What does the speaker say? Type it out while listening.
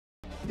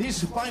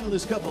These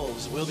finalist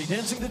couples will be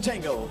dancing the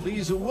tango.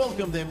 Please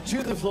welcome them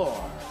to the floor.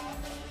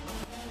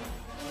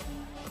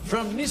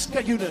 From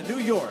Niskayuna, New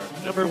York,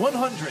 number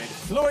 100,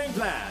 Florian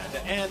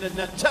Vlad and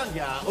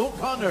Natalia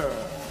O'Connor.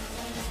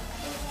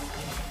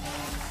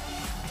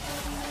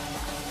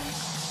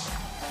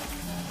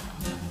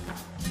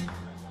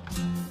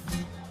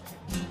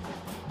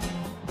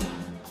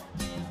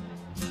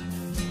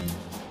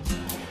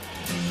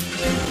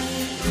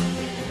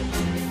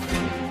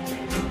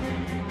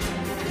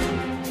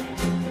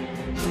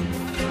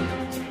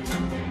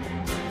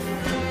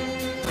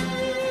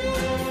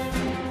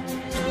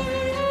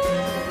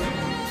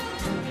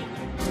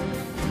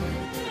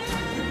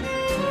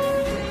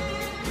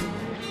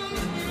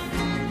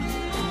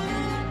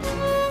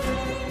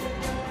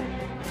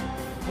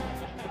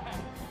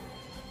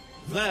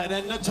 Vlad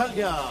and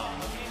Natalia.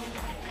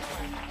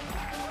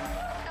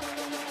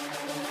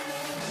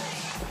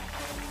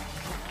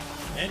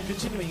 And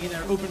continuing in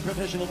our open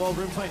professional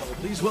ballroom final,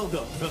 please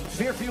welcome from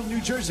Fairfield, New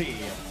Jersey,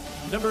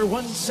 number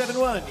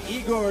 171,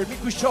 Igor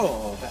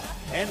Mikushov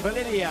and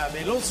Valeria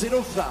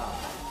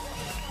Velocirova.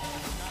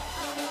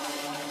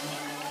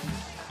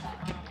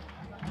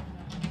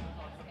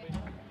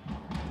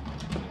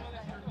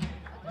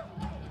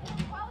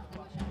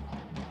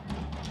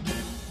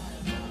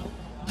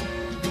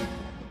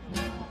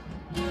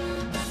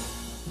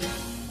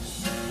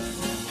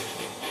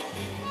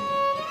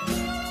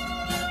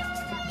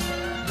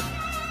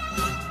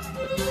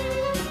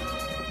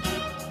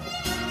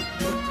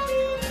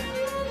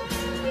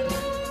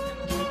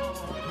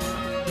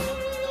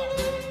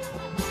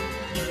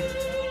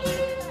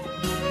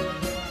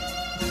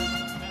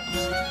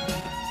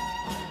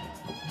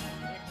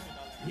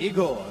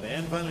 Igor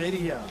and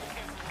Valeria.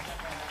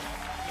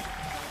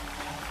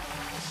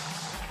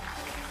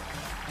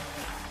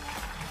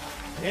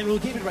 And we'll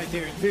keep it right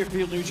there in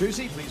Fairfield, New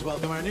Jersey. Please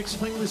welcome our next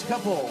finalist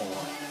couple.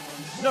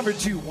 Number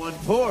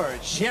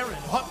 214, Sharon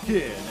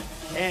Hopkin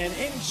and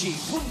Enchi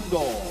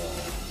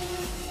Pungo.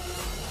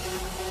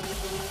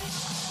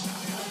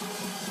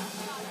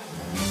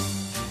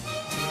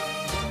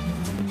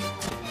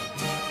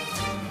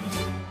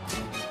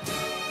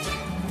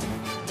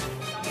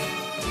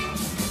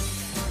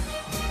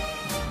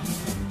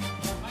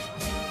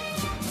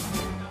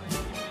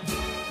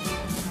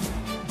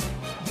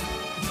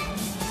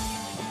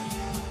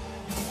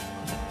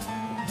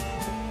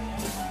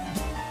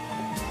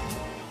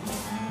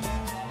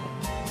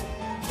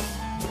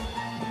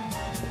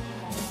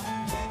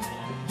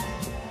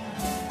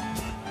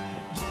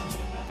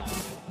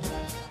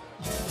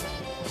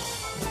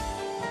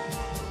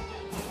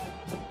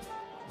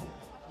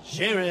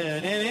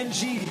 Sharon and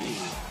NG.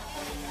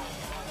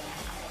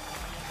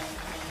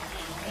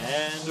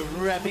 And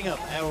wrapping up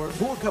our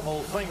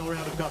four-couple final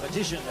round of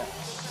competition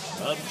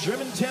of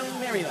Germantown,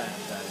 Maryland,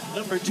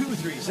 number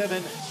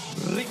 237,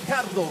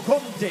 Ricardo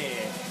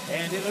Conte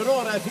and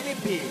Eleonora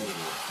Filippi.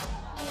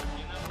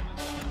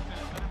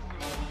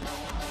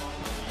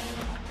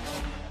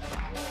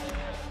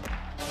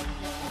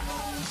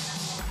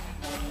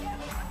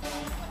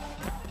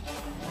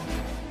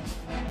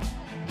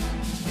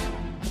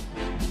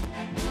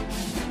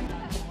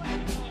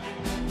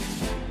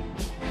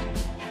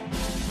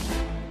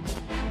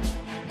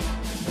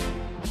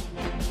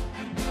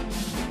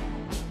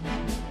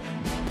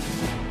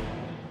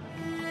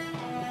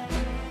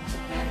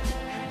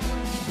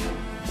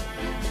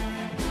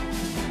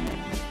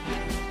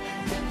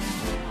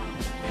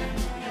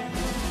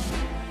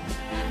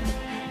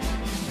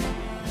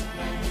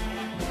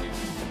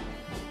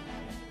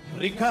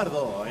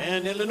 Ricardo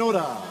and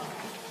Eleonora.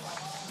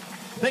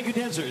 Thank you,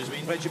 dancers. We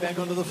invite you back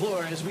onto the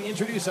floor as we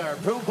introduce our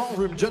pro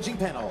ballroom judging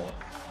panel.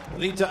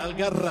 Rita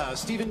Algarra,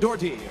 Stephen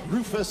Doherty,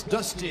 Rufus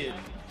Dustin,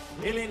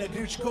 Elena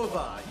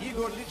Krychkova,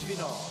 Igor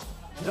Litvinov,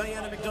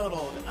 Diana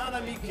McDonald,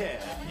 Anna Mike,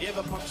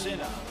 Eva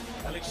Poxena,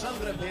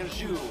 Alexandra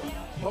Berjou,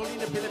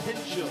 Paulina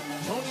Pilipenchuk,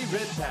 Tony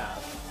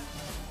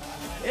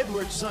Redpath,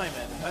 Edward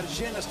Simon,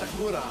 Arshena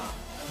Stakura,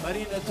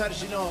 Marina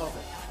Tarshinov,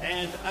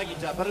 and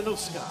Agita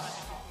Paranovska.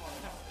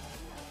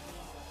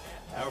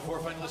 Our four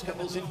finalist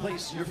couples in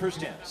place. Your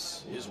first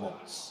dance is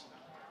waltz.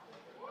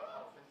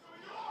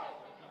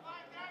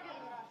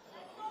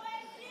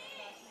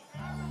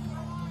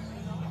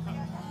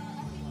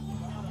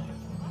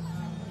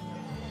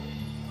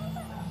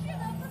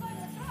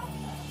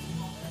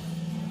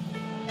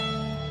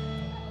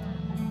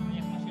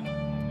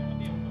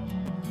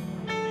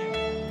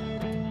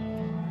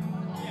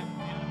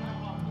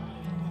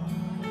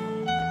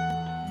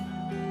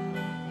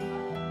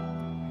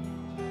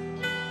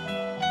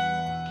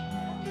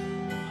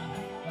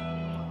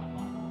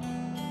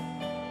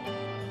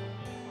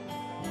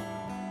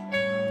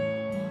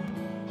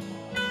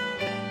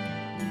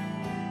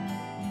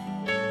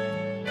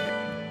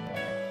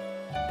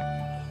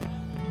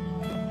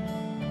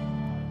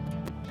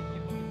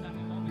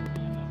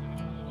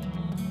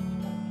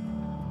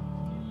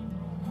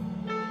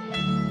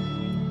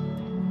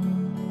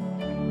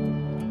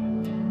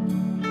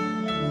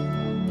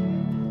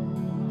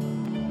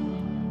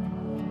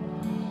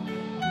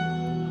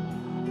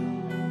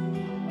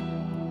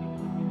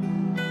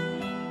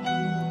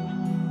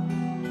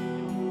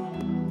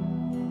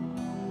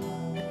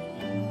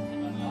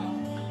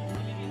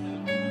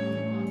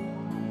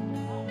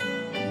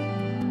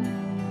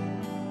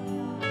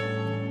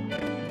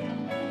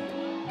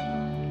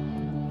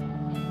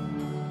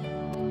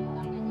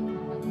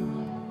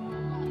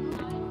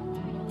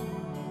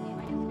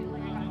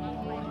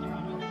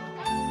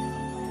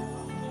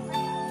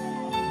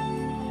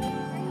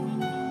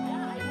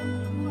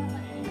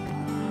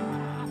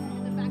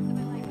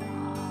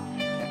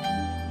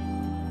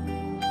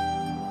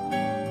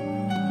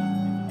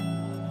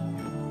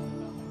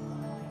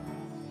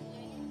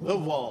 the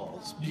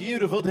walls.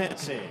 Beautiful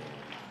dancing.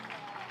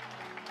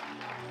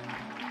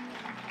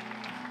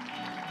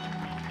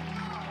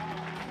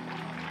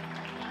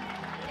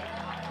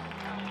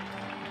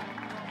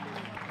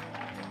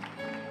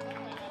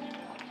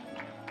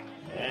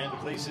 And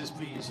places,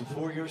 please,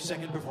 for your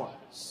second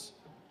performance.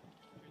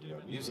 Your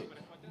music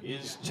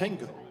is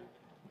tango.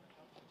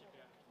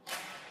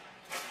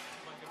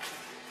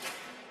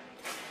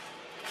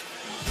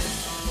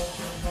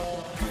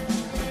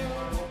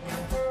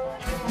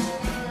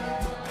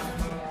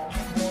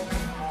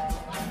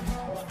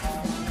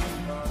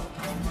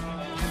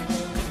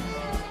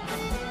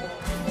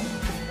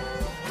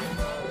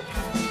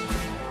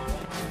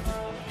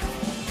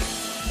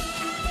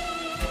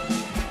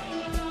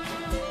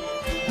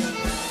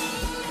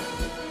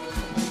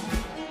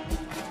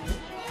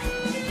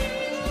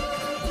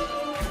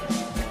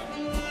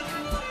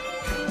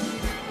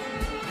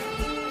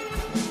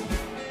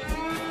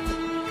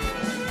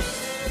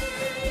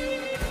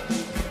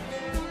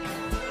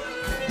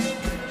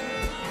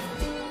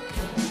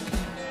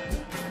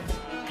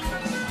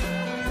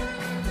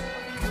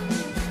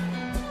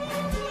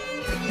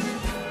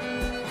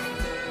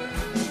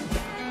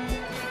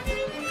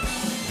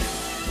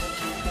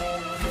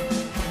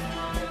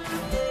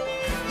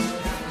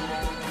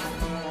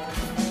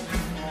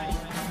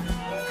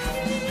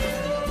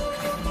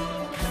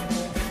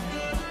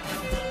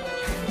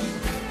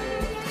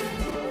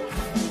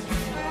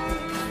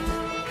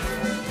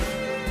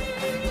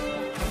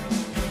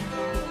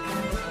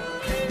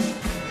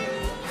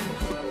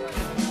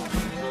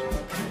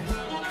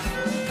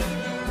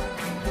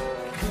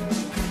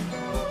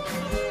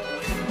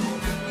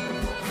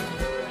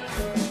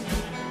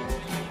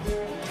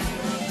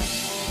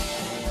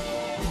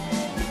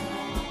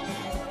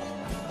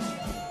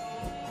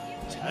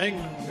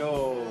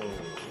 Tango.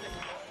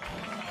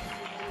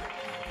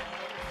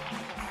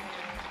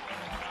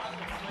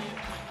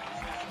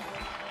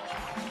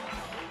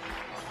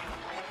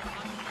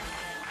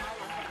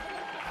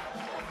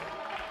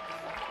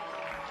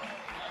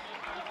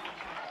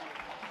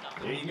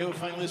 There you go,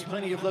 finalists.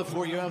 Plenty of love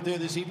for you out there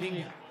this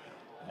evening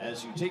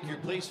as you take your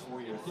place for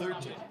your third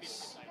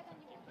dance.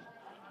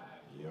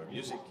 Your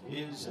music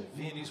is a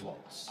Viennese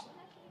waltz.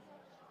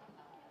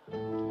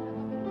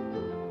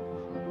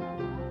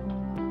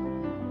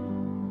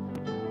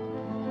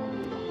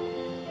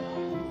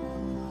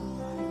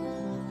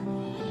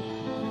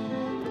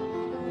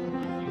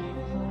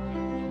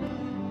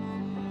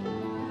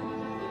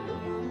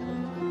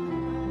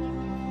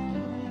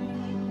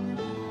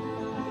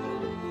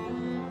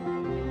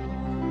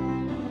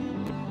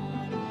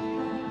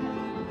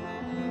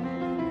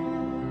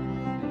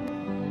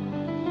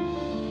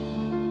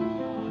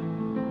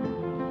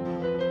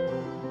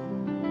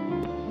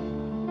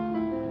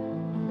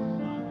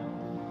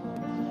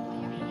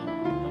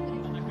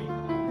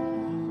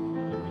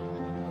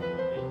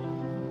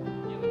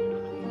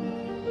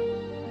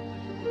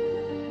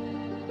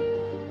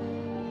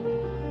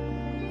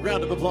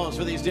 Round of applause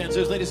for these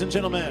dancers, ladies and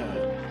gentlemen.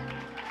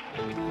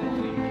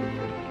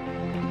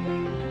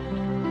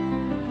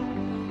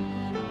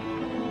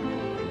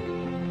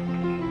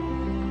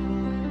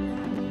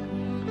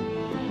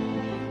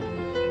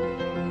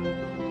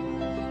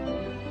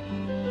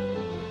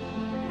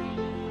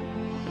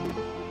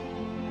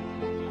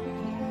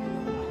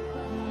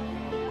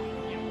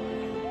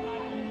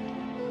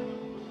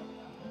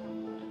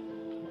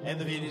 And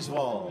the Viennese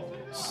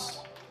waltz.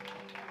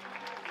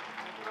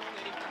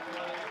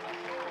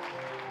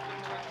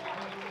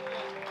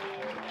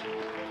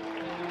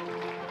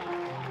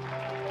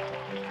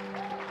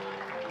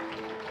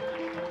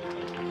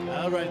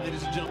 All right,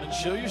 ladies and gentlemen,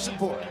 show your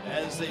support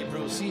as they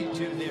proceed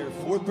to their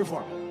fourth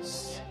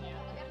performance.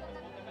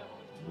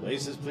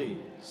 Places,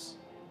 please.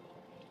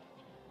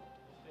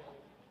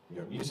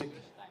 Your music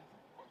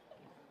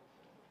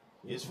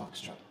is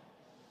Foxtrot.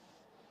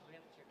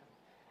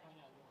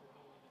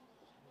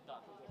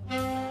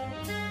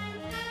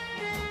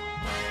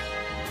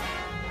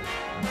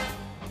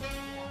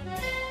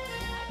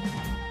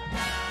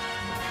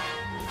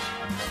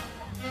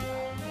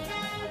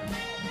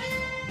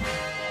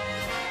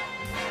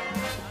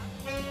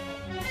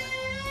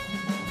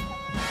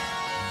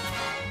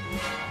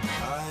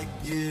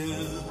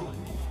 Give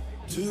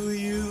to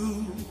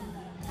you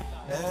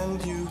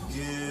and you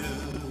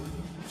give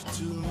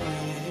to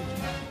me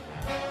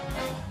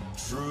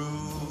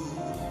true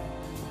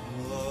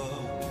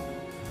love,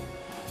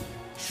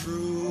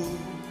 true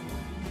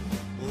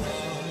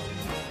love.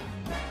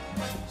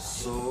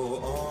 So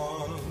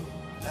on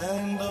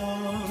and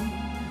on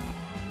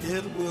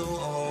it will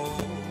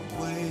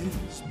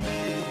always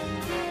be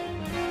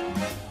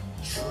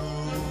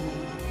true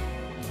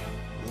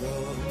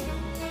love.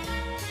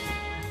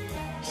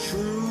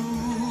 True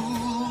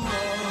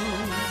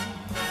love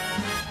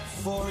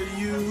for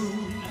you,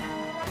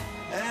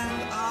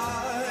 and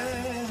I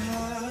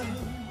have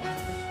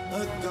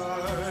a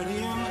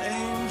guardian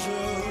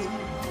angel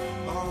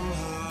on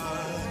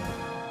high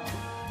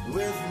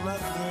with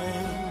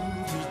nothing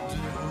to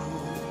do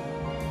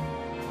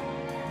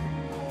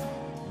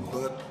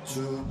but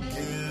to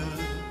give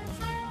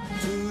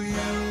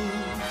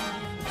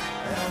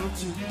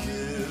to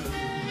give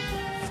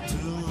to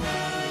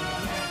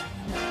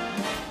love.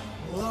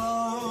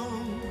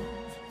 Love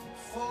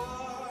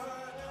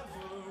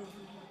forever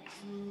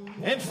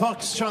true. And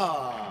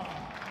Foxtrot.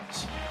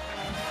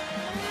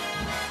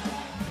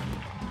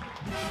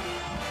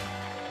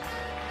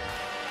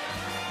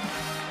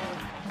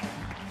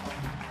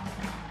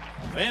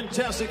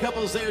 Fantastic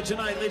couples there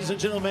tonight, ladies and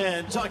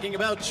gentlemen, talking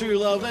about true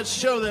love. Let's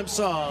show them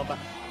some.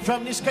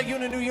 From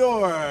Niskayuna, New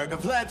York,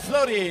 Vlad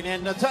Florin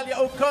and Natalia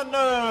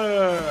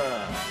O'Connor.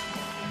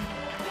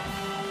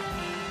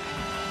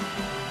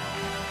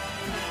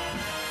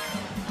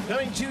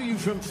 Coming to you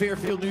from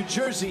Fairfield, New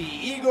Jersey,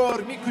 Igor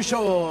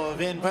Mikushov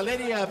and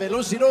Valeria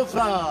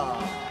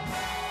Velozirova.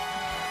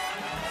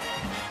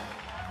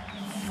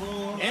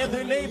 And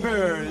their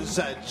neighbors,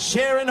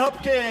 Sharon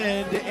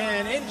Hopkin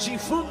and Enchi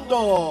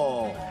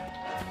Fundo.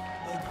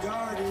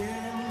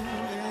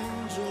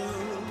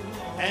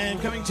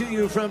 And coming to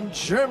you from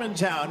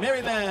Germantown,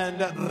 Maryland,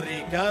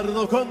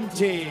 Ricardo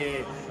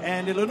Conti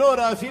and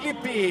Eleonora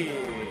Filippi.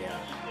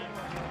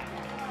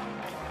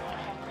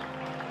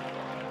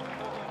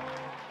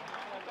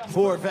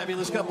 Four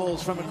fabulous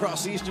couples from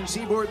across the Eastern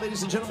Seaboard,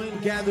 ladies and gentlemen,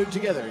 gathered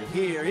together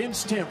here in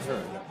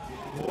Stamford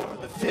for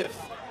the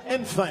fifth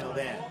and final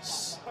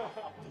dance.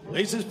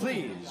 Places,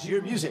 please,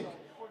 your music.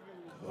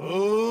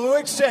 Oh,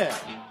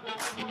 accept.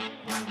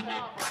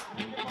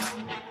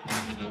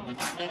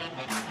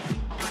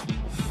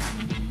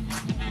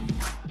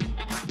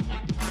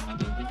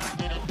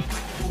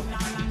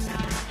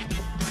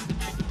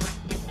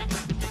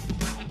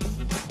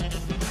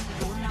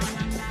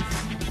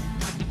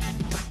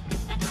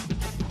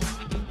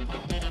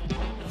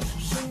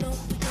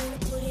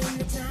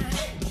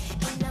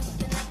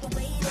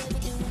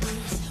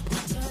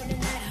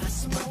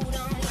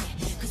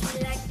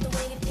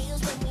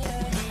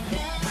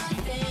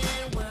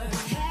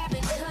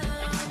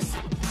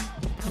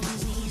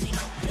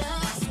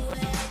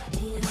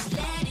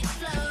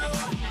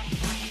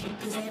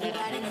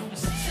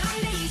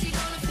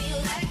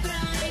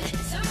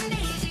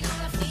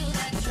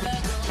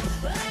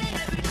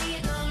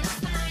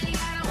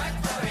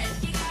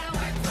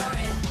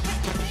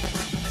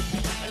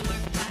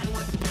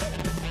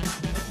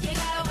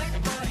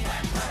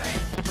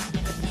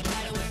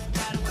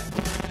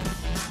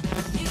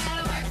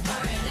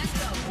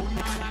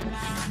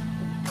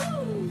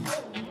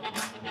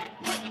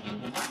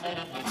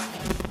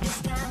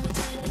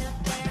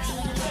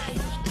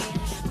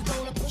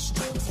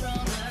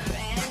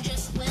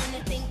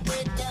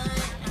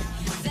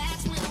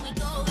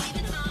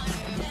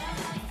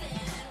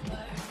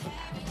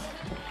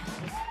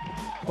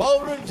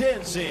 Ballroom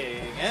dancing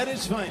at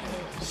its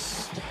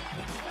finest.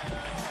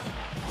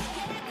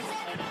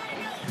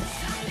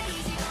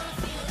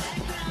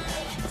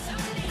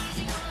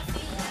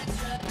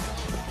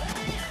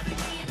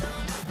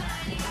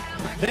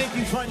 Thank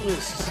you,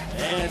 finalists,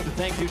 and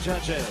thank you,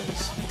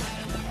 judges.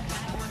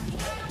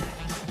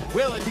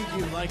 Well, I think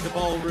you like the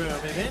ballroom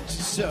event,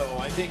 so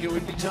I think it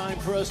would be time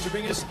for us to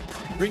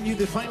bring you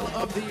the final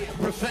of the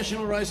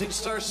Professional Rising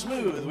Star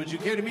Smooth. Would you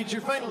care to meet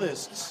your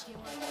finalists?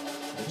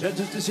 The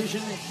judge's decision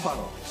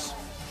follows.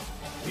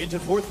 Into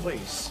fourth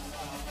place,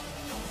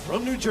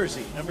 from New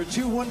Jersey, number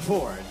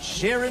 214,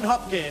 Sharon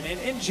Hopkin and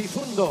Enchi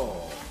Fundo.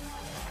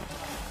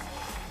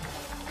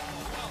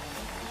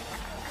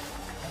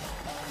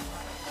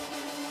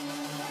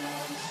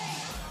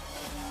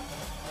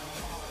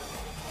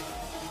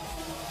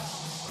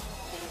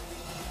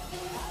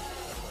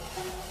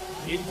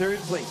 In third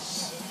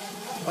place,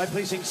 by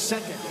placing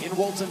second in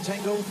Waltz and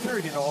Tango,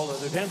 third in all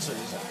other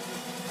dances,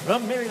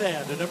 from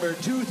Maryland, number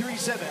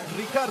 237,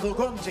 Ricardo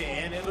Conti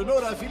and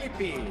Eleonora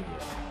Filippi.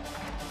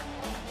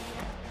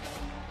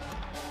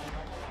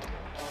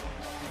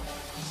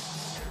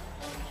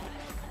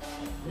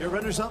 Your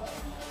runners-up,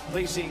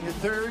 placing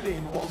third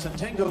in Waltz and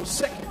Tango,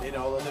 second in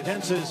all other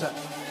dances,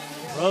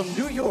 from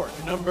New York,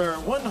 number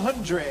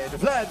 100,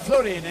 Vlad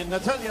Florin and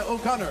Natalia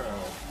O'Connor.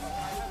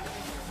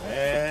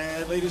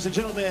 And ladies and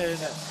gentlemen,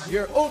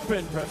 your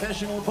open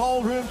professional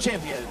ballroom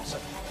champions,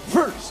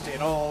 first in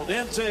all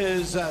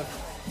dances,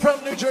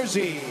 from New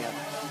Jersey,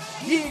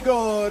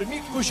 Igor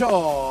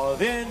Mikushov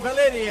and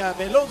Valeria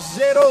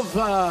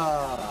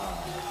Velozirova.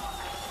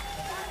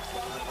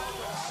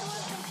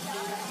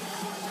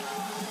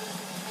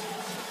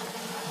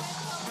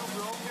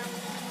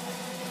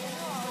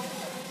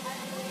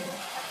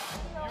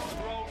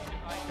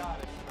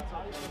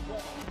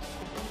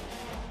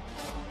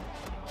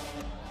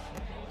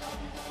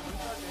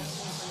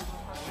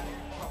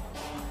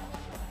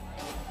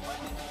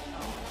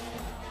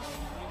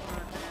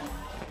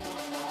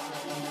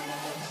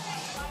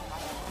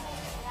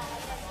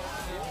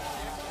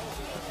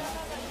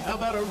 How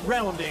about a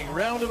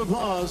round of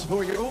applause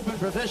for your open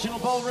professional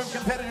ballroom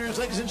competitors,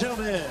 ladies and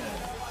gentlemen.